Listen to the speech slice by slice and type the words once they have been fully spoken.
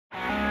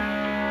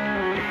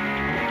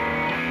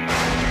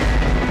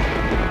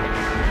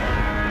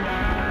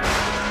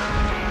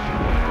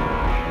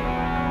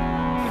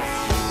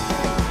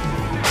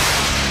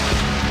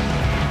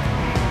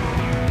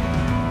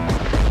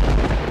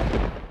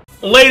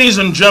Ladies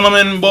and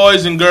gentlemen,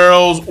 boys and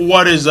girls,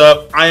 what is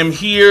up? I am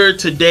here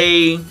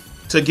today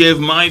to give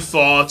my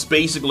thoughts,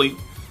 basically,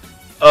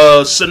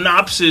 a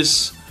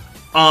synopsis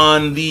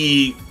on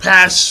the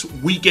past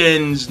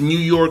weekend's New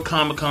York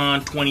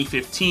Comic-Con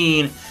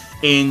 2015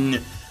 in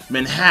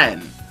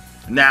Manhattan.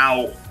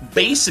 Now,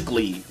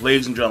 basically,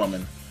 ladies and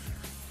gentlemen,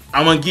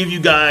 I'm going to give you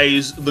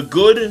guys the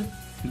good,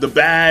 the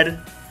bad,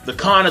 the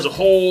con as a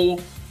whole,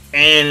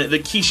 and the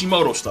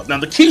Kishimoto stuff. Now,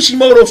 the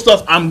Kishimoto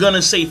stuff I'm going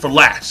to say for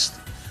last,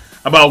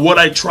 about what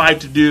I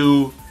tried to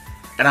do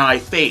and how I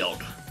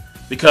failed.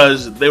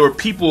 Because there were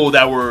people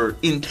that were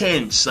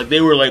intense. Like, they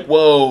were like,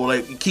 whoa,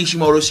 like,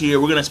 Kishimoto's here.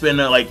 We're going to spend,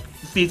 like,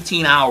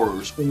 15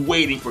 hours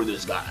waiting for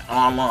this guy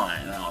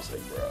online. And I was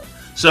like, bro.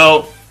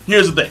 So,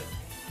 here's the thing.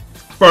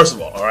 First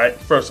of all, alright?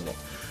 First of all,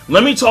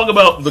 let me talk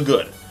about the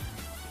good.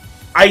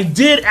 I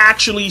did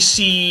actually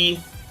see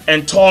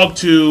and talk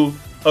to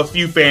a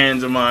few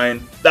fans of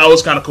mine. That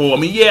was kind of cool. I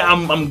mean, yeah,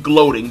 I'm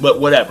gloating, but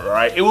whatever,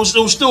 alright? It was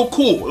still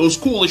cool. It was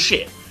cool as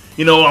shit.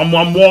 You know,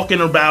 I'm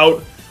walking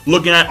about,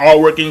 looking at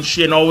artwork and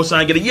shit, and all of a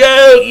sudden I get a,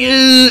 yeah.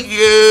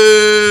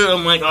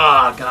 I'm like,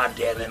 oh, god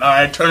damn it.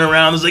 Alright, I turn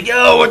around, it's like,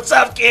 yo, what's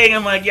up, King?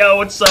 I'm like, yo,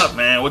 what's up,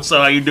 man? What's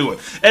up? How you doing?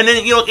 And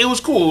then, you know, it was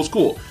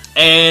cool.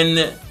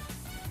 And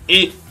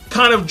it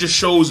kind of just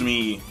shows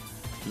me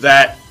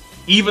that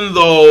even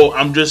though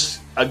I'm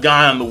just a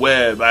guy on the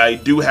web, I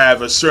do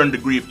have a certain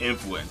degree of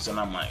influence. And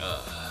I'm like,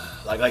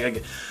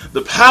 like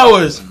the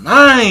power is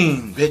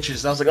mine,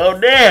 bitches. I was like, oh,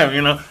 damn,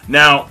 you know.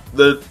 Now,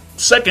 the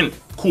second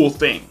cool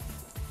thing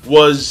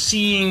was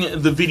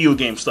seeing the video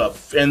game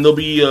stuff, and there'll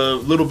be a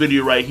little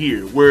video right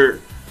here where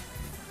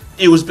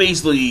it was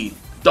basically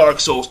Dark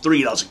Souls 3,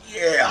 and I was like,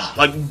 yeah.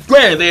 Like,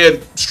 granted, they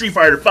had Street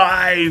Fighter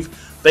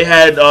 5, they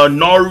had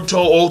Naruto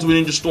Ultimate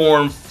Ninja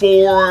Storm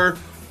 4,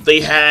 they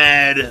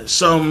had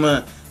some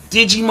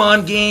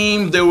Digimon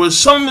game, there was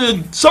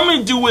something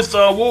to do with,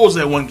 what was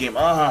that one game?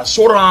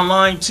 Sword Art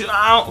Online 2,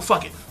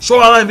 fuck it.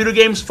 Sword Art Online video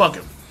games, fuck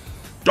it.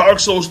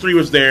 Dark Souls 3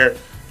 was there.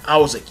 I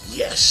was like,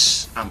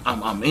 yes,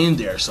 I'm in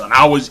there, son.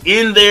 I was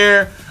in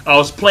there. I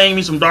was playing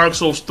me some Dark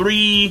Souls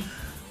 3.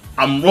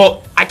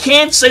 Well, I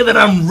can't say that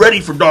I'm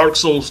ready for Dark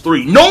Souls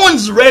 3. No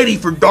one's ready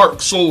for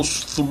Dark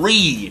Souls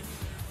 3.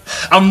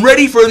 I'm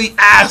ready for the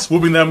ass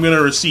whooping that I'm going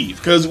to receive.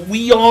 Because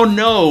we all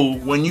know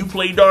when you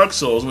play Dark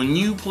Souls, when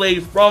you play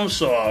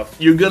FromSoft,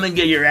 you're going to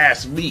get your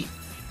ass beat.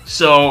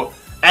 So,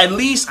 at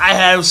least I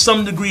have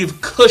some degree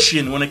of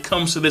cushion when it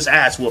comes to this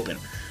ass whooping.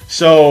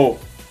 So,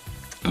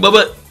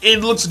 but it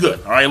looks good,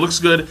 alright? It looks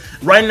good.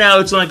 Right now,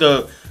 it's like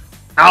a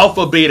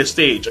alpha beta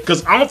stage.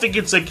 Because I don't think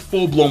it's like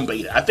full-blown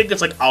beta. I think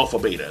it's like alpha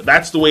beta.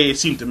 That's the way it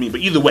seemed to me. But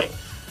either way,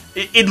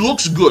 it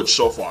looks good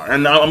so far.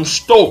 And I'm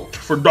stoked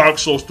for Dark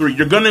Souls 3.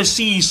 You're going to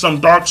see some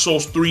Dark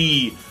Souls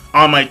 3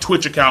 on my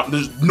Twitch account.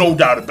 There's no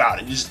doubt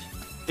about it.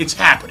 It's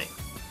happening.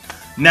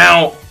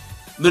 Now,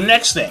 the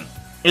next thing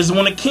is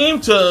when it came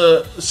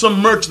to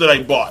some merch that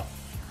I bought.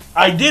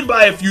 I did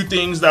buy a few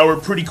things that were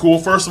pretty cool.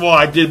 First of all,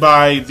 I did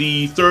buy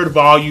the third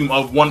volume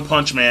of One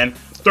Punch Man.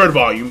 Third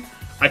volume.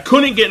 I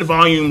couldn't get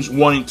volumes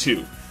 1 and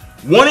 2.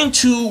 1 and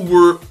 2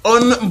 were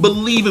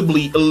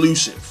unbelievably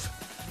elusive.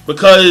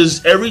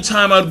 Because every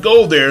time I'd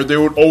go there, they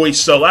would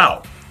always sell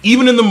out.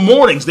 Even in the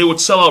mornings, they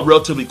would sell out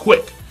relatively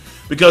quick.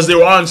 Because they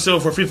were on sale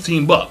for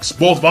 15 bucks.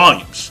 Both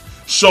volumes.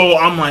 So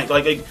I'm like,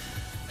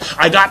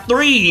 I got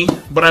 3,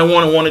 but I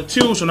wanted 1 and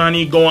 2, so now I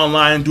need to go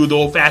online and do it the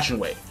old-fashioned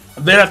way.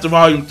 Then after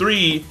volume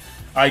 3,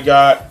 I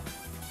got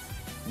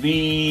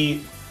the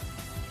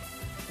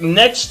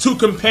next 2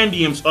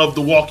 compendiums of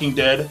The Walking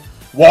Dead.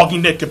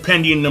 Walking Dead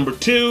Compendium number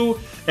 2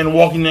 and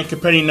Walking Dead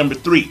Compendium number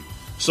 3.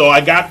 So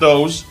I got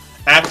those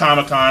at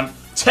Comic-Con.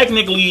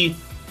 Technically,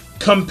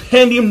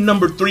 Compendium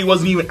number 3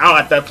 wasn't even out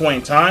at that point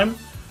in time.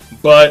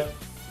 But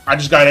I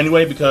just got it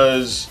anyway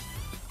because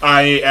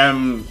I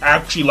am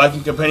actually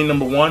liking Compendium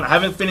number 1. I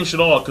haven't finished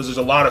it all because there's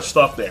a lot of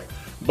stuff there.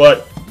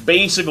 But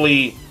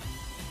basically,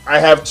 I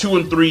have 2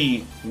 and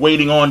 3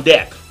 waiting on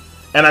deck.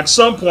 And at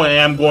some point, I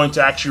am going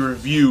to actually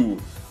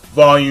review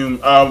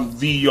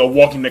the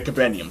Walking Dead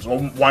Compendiums. Well,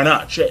 why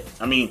not? Shit.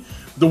 I mean,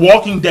 the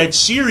Walking Dead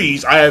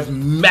series, I have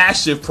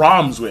massive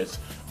problems with.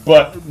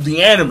 But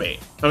the anime,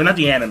 I mean, not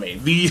the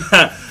anime,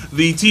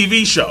 the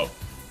TV show.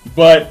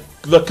 But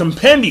the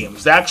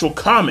compendiums, the actual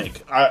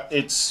comic,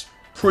 it's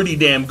pretty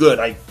damn good.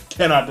 I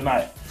cannot deny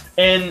it.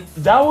 And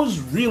that was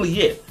really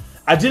it.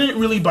 I didn't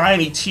really buy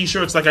any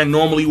t-shirts like I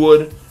normally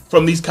would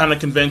from these kind of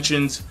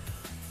conventions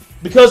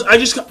because I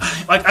just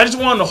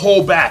wanted to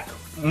hold back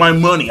my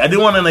money. I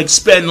didn't want to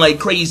spend like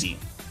crazy.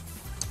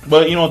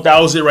 But you know, that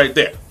was it right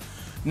there.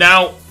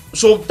 Now,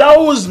 so that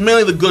was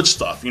mainly the good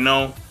stuff, you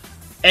know.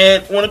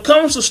 And when it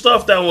comes to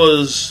stuff that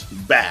was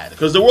bad,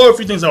 because there were a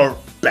few things that were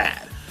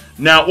bad.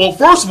 Now, well,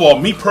 first of all,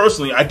 me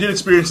personally, I did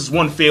experience this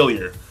one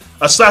failure,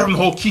 aside from the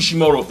whole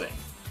Kishimoto thing,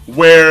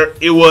 where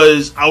it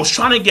was, I was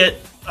trying to get,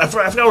 I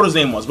forgot what his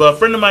name was, but a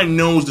friend of mine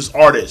knows this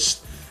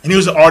artist, and he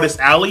was an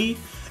artist alley,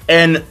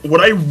 and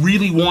what I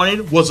really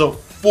wanted was a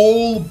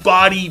full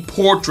body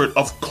portrait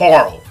of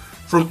Carl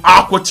from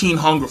Aqua Teen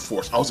Hunger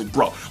Force. I was like,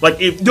 bro, like,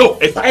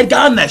 if I had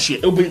gotten that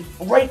shit, it would be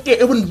right there.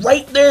 It would be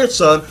right there,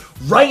 son,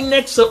 right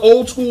next to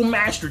old school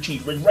Master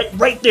Chief,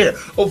 right there,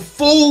 a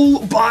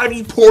full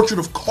body portrait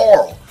of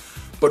Carl.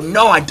 But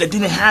no, that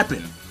didn't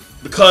happen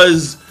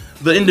because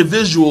the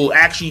individual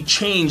actually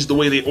changed the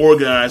way they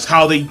organize,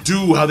 how they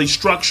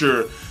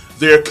structure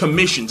their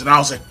commissions, and I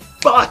was like,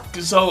 fuck.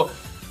 So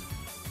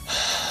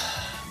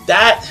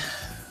that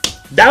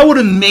would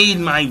have made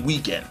my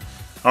weekend.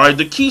 All right,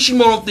 the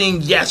Kishimoto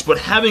thing, yes, but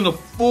having a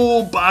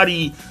full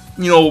body,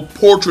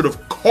 portrait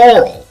of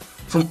Carl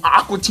from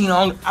Aqua Teen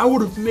Hunger, I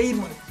would have made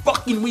my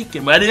fucking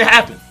weekend, but that didn't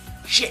happen.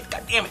 Shit,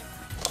 goddamn it.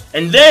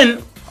 And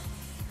then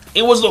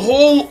it was the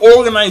whole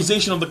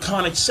organization of the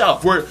con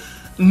itself, where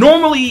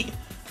normally,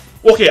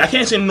 okay, I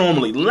can't say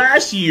normally.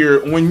 Last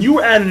year, when you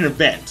were at an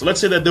event, so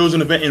let's say that there was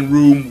an event in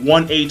room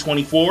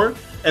 1A24,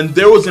 and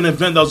there was an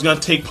event that was going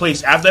to take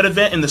place after that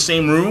event in the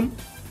same room,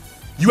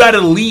 you had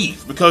to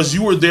leave because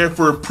you were there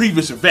for a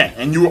previous event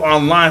and you were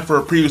online for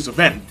a previous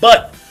event.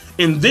 But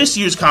in this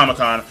year's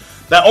Comic-Con,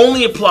 that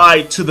only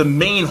applied to the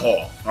main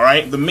hall, all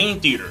right, the main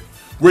theater,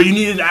 where you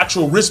needed an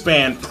actual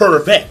wristband per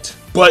event.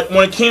 But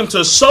when it came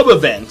to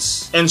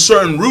sub-events and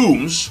certain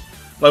rooms,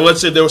 like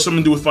let's say there was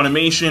something to do with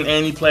Funimation,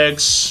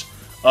 Aniplex,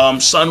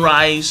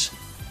 Sunrise,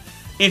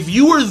 if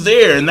you were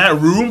there in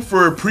that room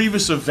for a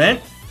previous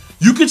event,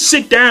 you could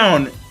sit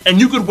down and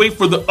you could wait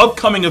for the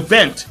upcoming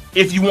event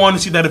if you wanted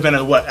to see that event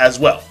as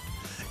well.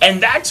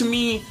 And that to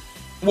me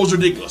was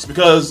ridiculous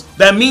because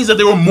that means that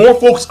there were more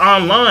folks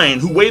online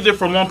who waited there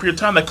for a long period of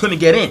time that couldn't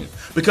get in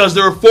because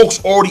there were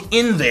folks already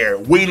in there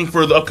waiting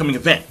for the upcoming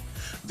event.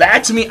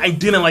 That to me, I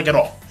didn't like at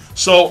all.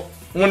 So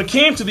when it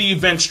came to the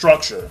event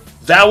structure,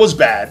 that was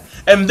bad.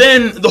 And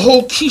then the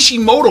whole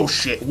Kishimoto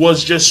shit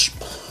was just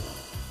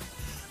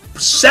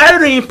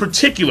Saturday in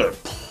particular.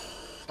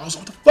 I was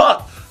like, what the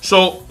fuck?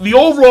 So the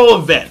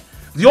overall event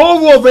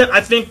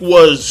I think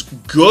was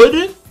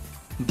good,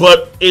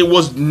 but it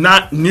was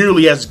not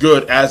nearly as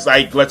good as,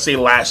 like, let's say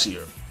last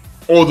year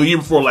or the year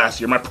before last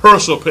year. My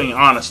personal opinion,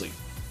 honestly.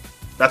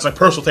 That's my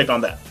personal take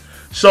on that.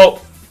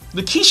 So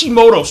the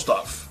Kishimoto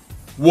stuff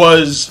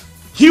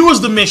here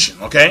was the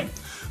mission, okay?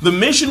 The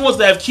mission was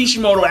to have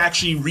Kishimoto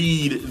actually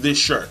read this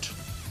shirt.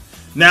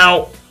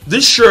 Now,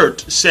 this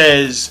shirt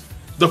says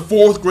the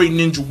 4th grade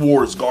ninja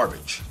war is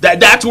garbage.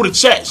 That's what it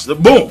says.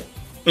 Boom.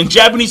 In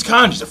Japanese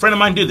kanjis, a friend of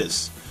mine did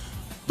this.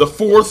 The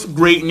 4th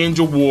Great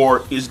Ninja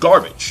War is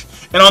garbage.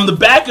 And on the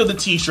back of the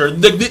t-shirt,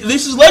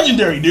 this is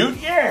legendary, dude.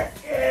 Yeah.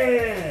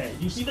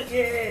 You see that?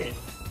 Yeah.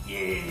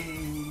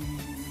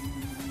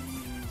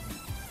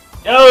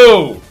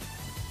 Yo,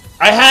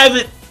 I had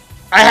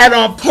it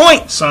on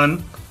point,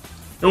 son.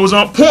 It was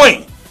on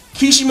point.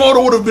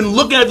 Kishimoto would have been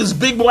looking at this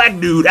big black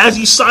dude as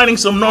he's signing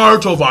some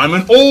Naruto volume,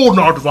 an old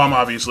Naruto volume,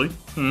 obviously.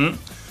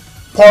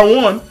 Part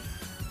 1.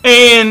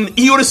 And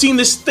he would have seen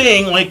this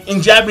thing, like,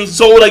 in Japanese,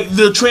 so, like,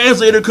 the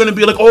translator couldn't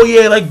be like, oh,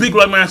 yeah, like, Big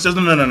Black Man says,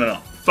 no.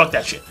 Fuck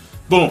that shit.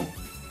 Boom.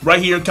 Right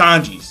here in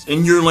kanjis,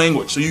 in your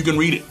language, so you can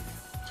read it.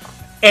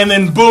 And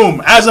then, boom,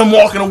 as I'm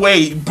walking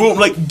away, boom,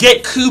 like,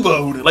 get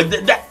Kubo'd. Like,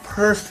 that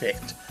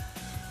perfect.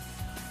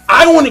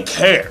 I wouldn't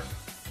care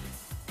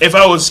if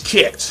I was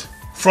kicked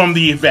from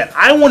the event.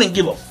 I wouldn't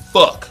give a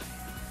fuck.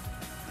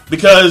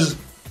 Because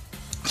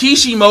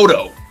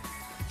Kishimoto,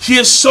 he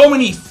has so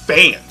many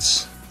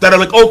fans that are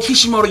like, oh,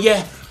 Kishimoto,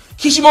 yeah.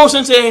 Kishimoto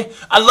Sensei,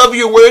 I love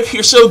your work.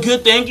 You're so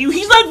good, thank you.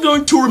 He's not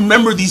going to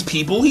remember these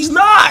people. He's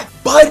not.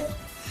 But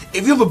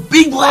if you have a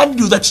big black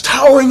dude that's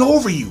towering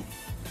over you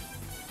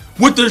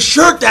with the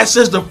shirt that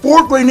says the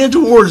 4th grade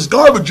ninja war is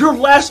garbage, your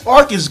last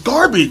arc is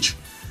garbage,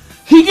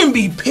 he can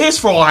be pissed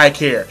for all I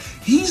care.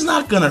 He's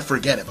not going to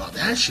forget about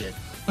that shit.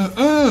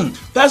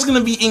 That's going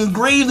to be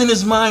engraved in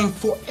his mind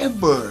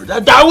forever.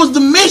 That was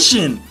the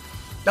mission.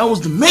 That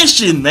was the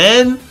mission,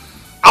 man.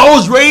 I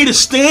was ready to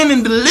stand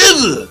and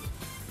deliver.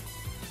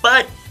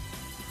 But,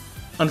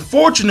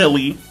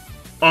 unfortunately,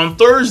 on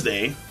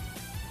Thursday,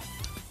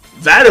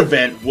 that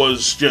event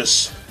was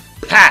just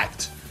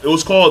packed. It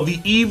was called The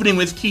Evening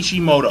with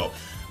Kishimoto.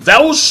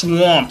 That was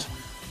swamped,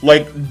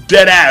 like,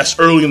 dead ass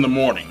early in the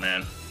morning,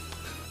 man.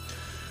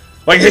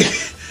 Like,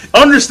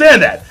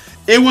 understand that.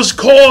 It was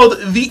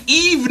called The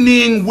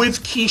Evening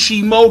with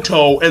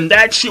Kishimoto, and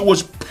that shit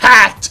was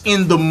packed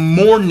in the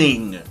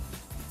morning.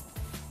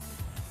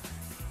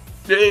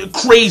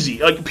 Crazy.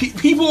 Like,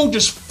 people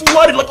just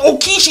flooded, like, oh,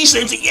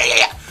 Kishi-sensei,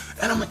 yeah.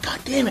 And I'm like, god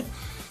damn it.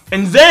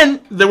 And then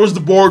there was the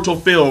Boruto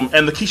film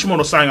and the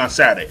Kishimoto signing on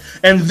Saturday.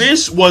 And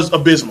this was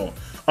abysmal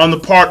on the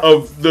part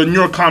of the New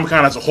York Comic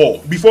Con as a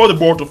whole. Before the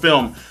Boruto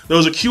film, there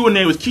was a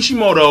Q&A with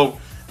Kishimoto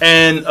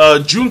and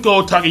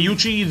Junko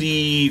Takeuchi,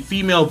 the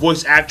female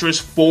voice actress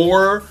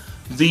for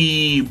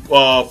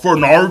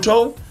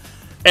Naruto.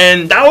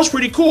 And that was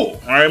pretty cool.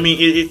 Right? I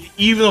mean,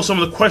 even though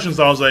some of the questions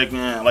I was like,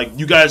 like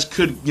you guys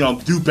could,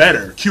 do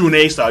better,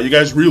 Q&A style. You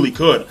guys really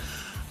could.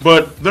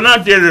 But they're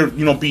not there to,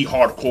 be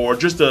hardcore,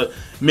 just to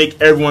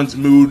make everyone's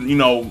mood,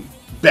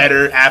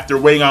 better after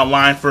waiting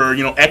online for,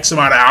 X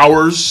amount of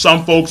hours.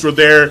 Some folks were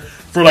there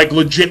for, like,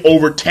 legit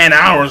over 10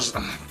 hours.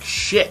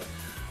 Shit.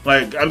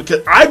 Like,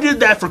 because I did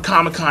that for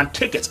Comic-Con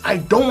tickets. I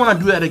don't want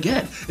to do that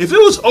again. If it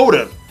was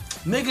Oda,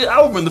 nigga, I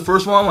would have been the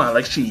first one online.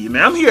 Like, shit,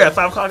 man, I'm here at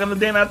 5 o'clock in the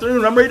damn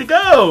afternoon. I'm ready to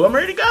go. I'm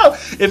ready to go.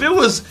 If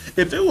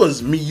it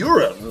was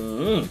Miura,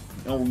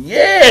 oh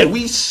yeah,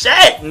 we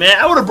set, man.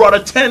 I would have brought a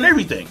 10 and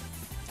everything.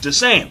 Just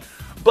saying.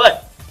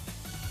 But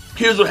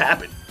here's what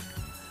happened.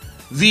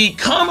 The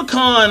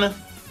Comic-Con,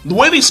 the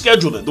way they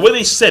scheduled it, the way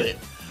they said it,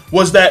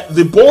 was that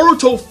the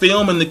Boruto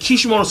film and the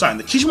Kishimoto sign.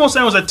 The Kishimoto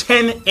sign was at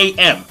 10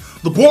 a.m.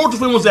 The Boruto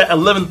film was at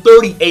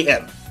 11:30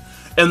 a.m.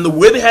 And the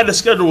way they had the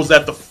schedule was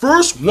that the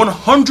first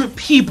 100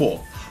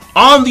 people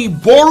on the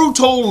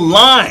Boruto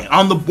line,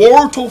 on the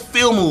Boruto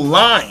film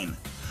line,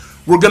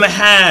 were going to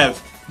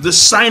have the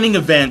signing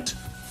event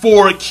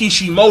for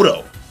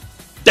Kishimoto.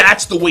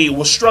 That's the way it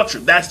was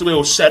structured. That's the way it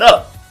was set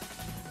up.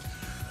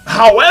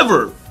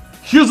 However,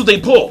 here's what they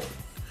pulled.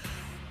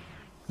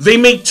 They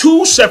made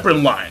 2 separate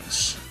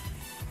lines.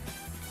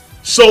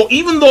 So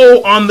even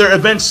though on their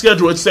event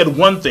schedule it said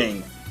one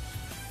thing,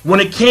 when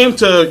it came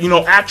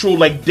to, actual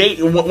like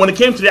date, when it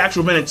came to the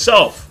actual event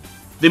itself,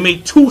 they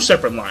made 2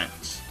 separate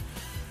lines.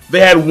 They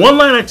had one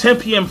line at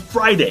 10 p.m.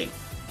 Friday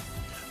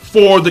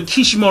for the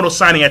Kishimoto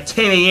signing at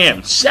 10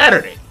 a.m.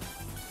 Saturday.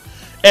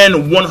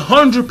 And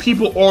 100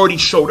 people already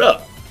showed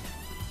up.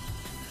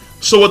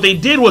 So what they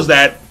did was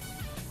that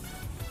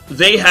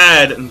they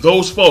had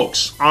those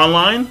folks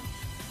online.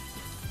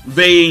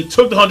 They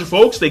took the 100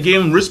 folks, they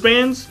gave them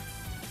wristbands,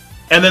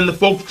 and then the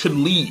folks could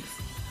leave.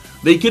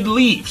 They could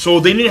leave, so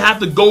they didn't have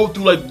to go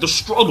through like the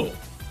struggle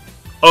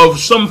of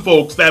some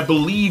folks that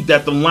believed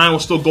that the line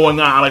was still going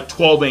on at like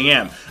 12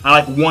 a.m., at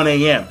like 1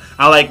 a.m.,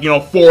 at like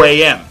 4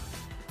 a.m.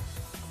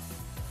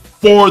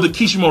 for the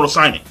Kishimoto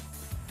signing.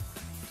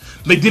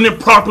 They didn't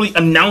properly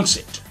announce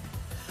it.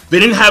 They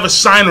didn't have a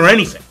sign or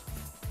anything.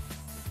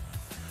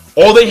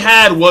 All they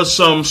had was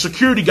some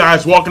security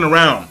guys walking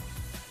around.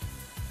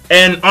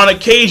 And on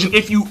occasion,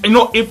 if you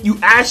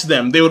ask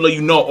them, they would let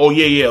you know, oh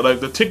yeah, like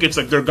the tickets,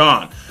 like they're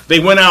gone. They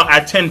went out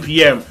at 10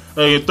 p.m.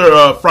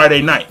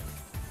 Friday night.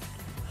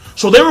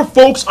 So there were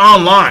folks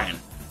online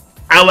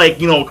at like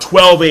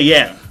 12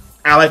 a.m.,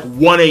 at like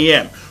 1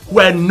 a.m. who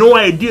had no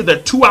idea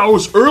that 2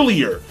 hours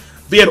earlier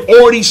they had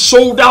already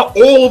sold out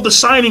all of the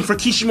signing for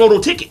Kishimoto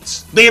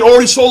tickets. They had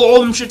already sold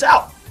all of them shits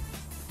out.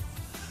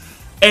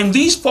 And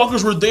these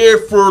fuckers were there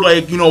for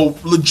like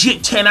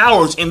legit 10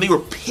 hours, and they were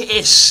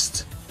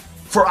pissed.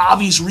 For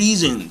obvious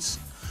reasons.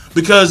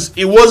 Because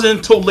it wasn't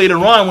until later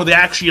on when they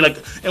actually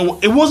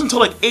it wasn't until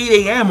like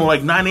 8 a.m. or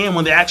like 9 a.m.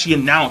 when they actually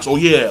announced, oh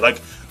yeah,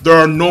 like there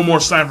are no more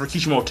signs for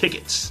Kishimoto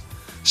tickets.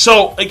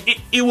 So like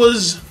it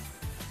was,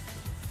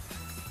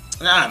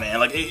 man,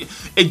 like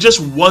it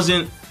just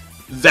wasn't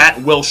that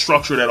well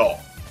structured at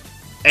all.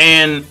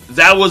 And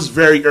that was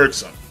very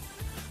irksome.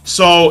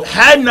 So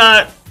had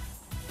not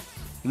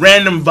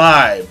Random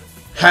Vibe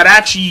had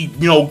actually,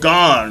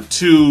 gone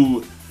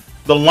to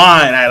the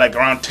line at like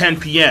around 10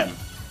 p.m.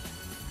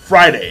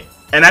 Friday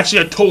and actually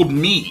had told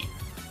me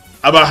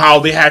about how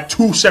they had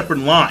 2 separate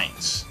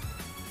lines.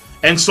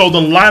 And so the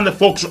line that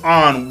folks were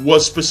on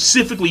was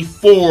specifically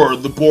for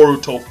the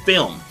Boruto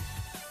film.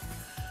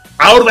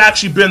 I would have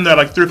actually been there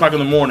like 3 o'clock in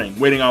the morning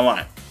waiting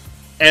online.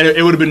 And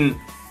it would have been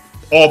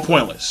all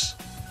pointless.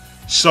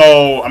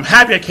 So I'm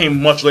happy I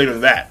came much later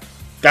than that.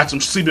 Got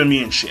some sleep in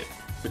me and shit.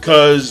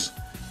 Because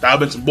that would have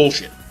been some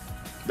bullshit.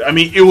 I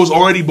mean, it was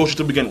already bullshit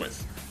to begin with.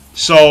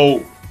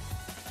 So,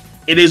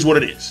 it is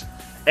what it is.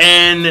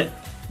 And,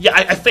 yeah,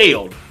 I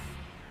failed.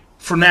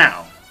 For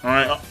now.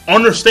 Alright?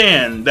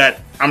 Understand that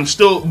I'm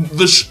still,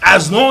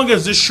 as long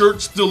as this shirt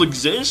still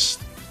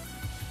exists,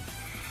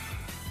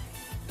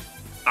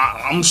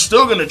 I'm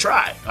still gonna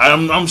try.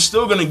 I'm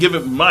still gonna give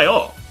it my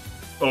all.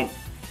 Or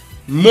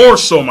more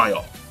so my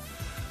all.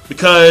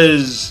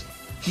 Because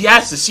he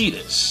has to see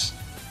this.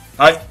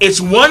 Alright? It's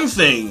one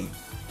thing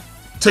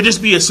to just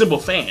be a simple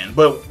fan,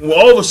 but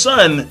all of a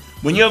sudden,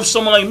 when you have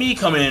someone like me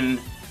come in,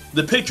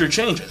 the picture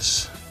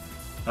changes.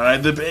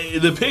 Alright,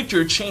 the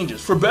picture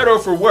changes, for better or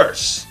for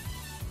worse.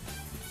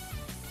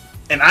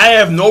 And I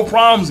have no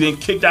problems getting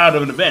kicked out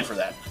of an event for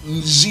that.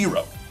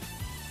 0.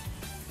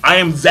 I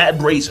am that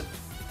brazen.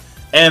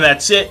 And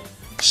that's it.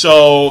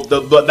 So,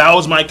 that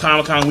was my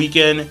Comic-Con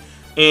weekend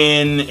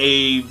in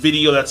a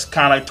video that's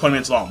kind of like 20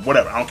 minutes long.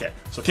 Whatever, I don't care.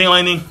 So, King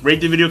Lightning,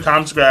 rate the video,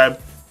 comment, subscribe.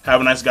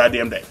 Have a nice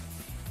goddamn day.